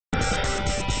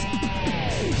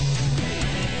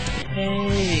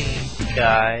Hey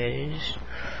guys,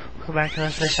 welcome back to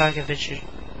Let's Play Sonic Adventure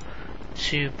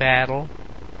 2 Battle,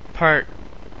 Part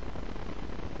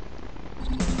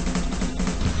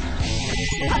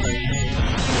 13.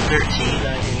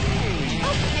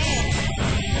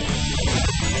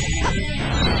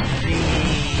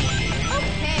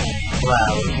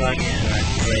 Wow, we're plugging in our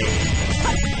place.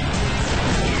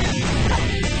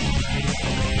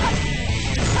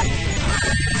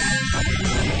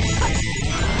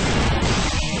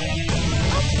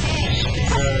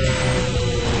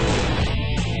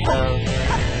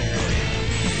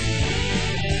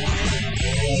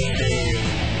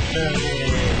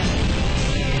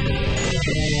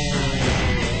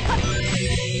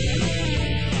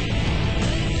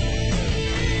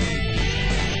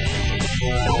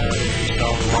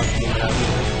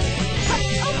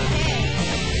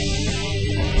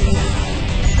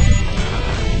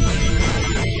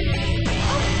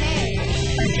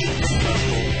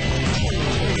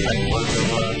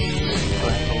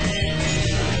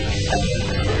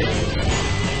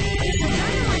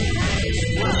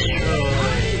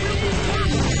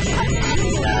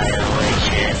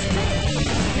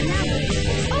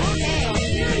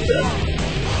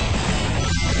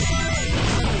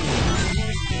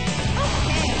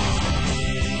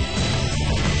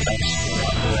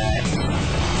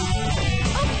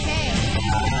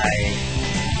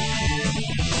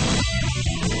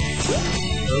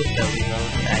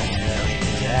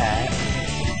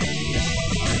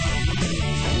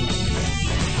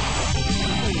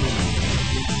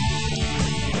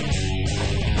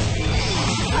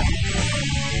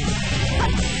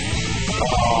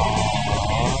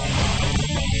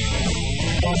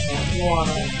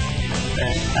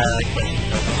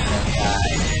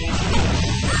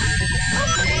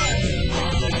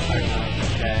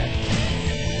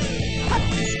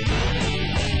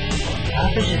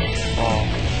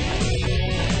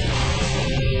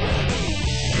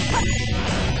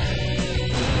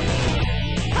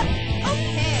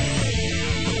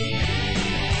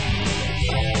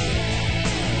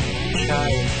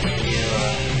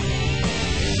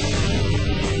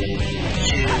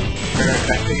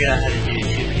 I figured out how to do 2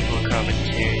 people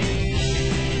commentary,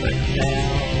 but now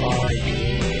all I do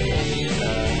is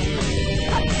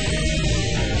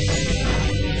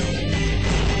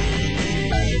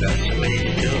I've got somebody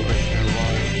to do it with for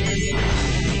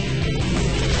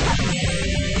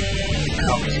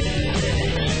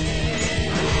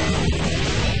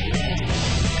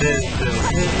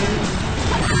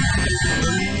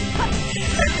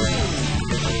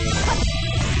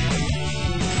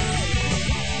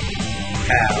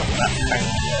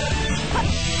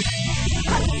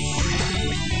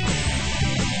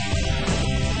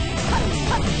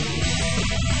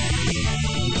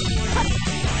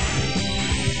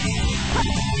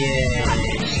Yay!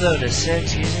 Slow descent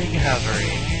using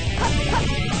hovering.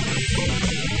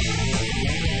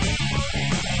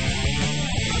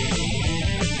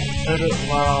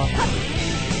 Well,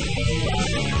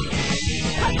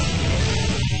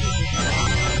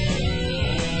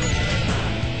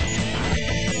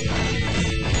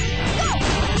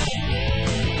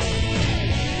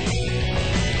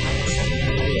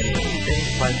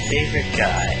 my favorite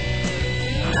guy.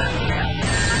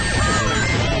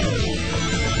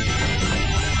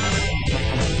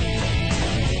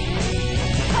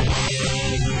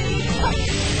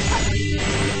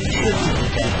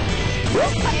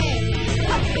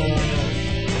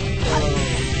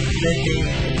 Living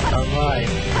a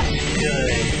life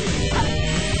good.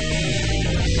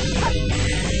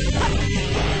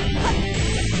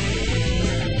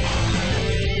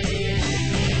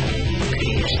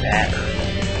 Use that.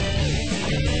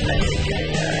 I think I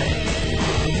died.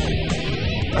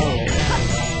 Oh,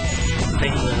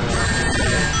 thank you.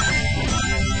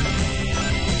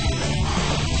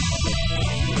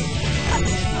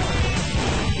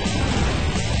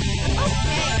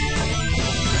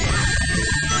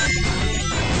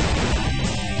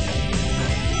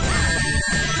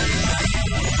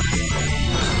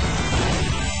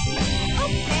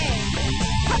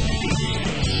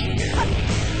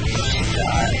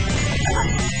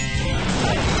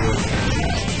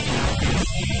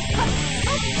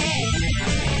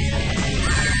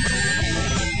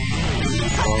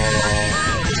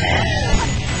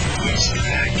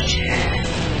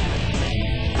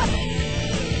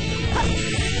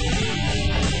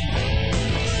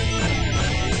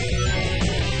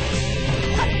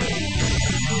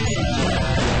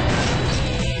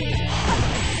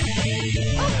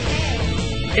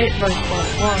 It was one.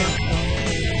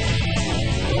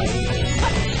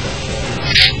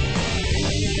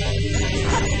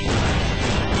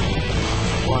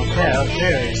 One Now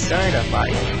there is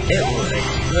dynamite. It will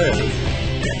explode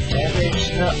and damage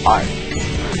the arc.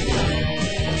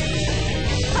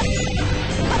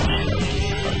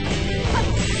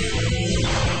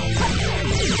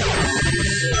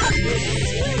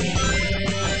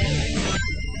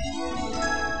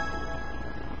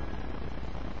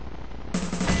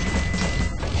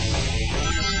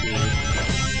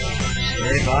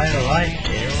 Stay by the light,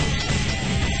 Tails.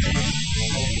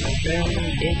 Apparently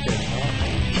it does not.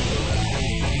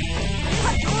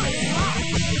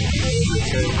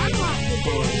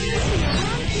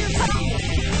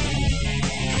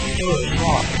 Door is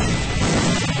locked.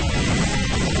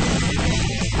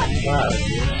 Wow,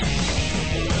 dude.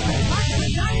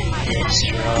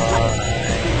 Destroy.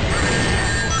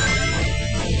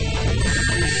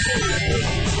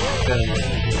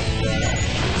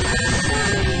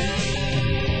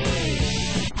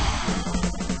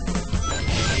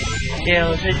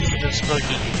 Tails, this is the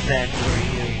smoking event for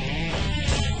you.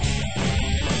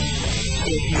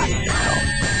 If you need help.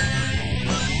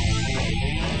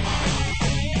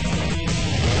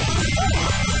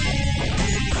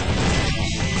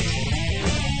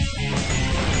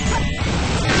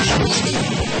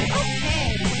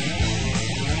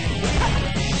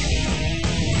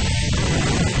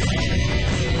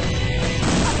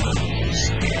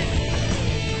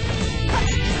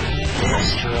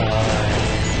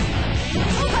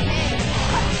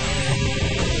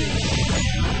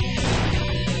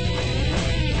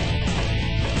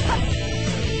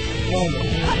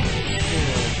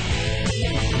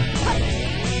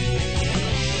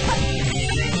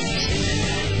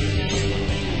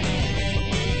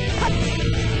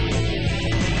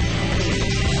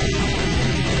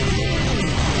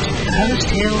 How does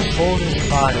Tails hold his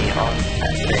body on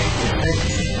that thing?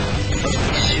 It's supposed to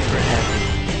be super heavy,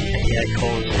 and yet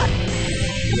holds it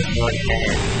with one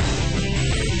hand.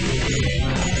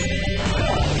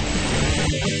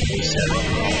 So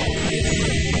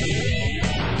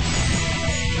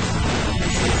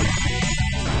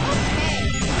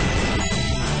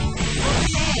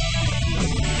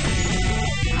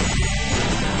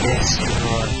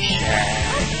destruction.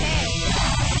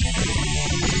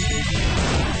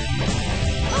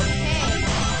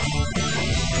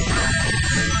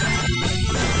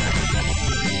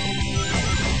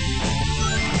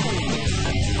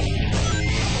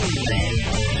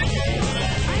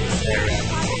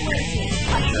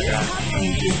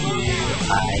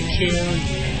 I kill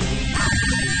you.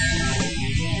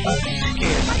 I'm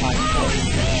scared of my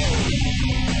voice.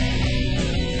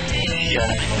 Shut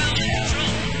up. You're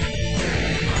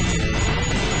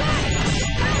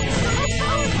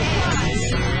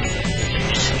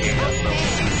scared of me.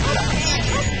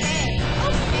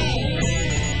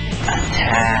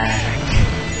 Attack.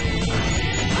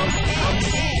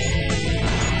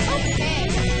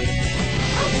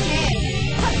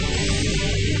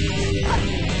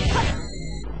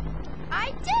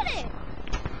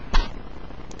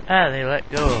 Ah, they let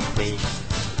go of me.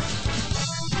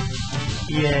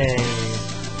 Yay.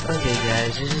 Okay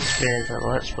guys, this has been the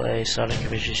Let's Play Sonic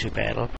Adventure 2 Battle.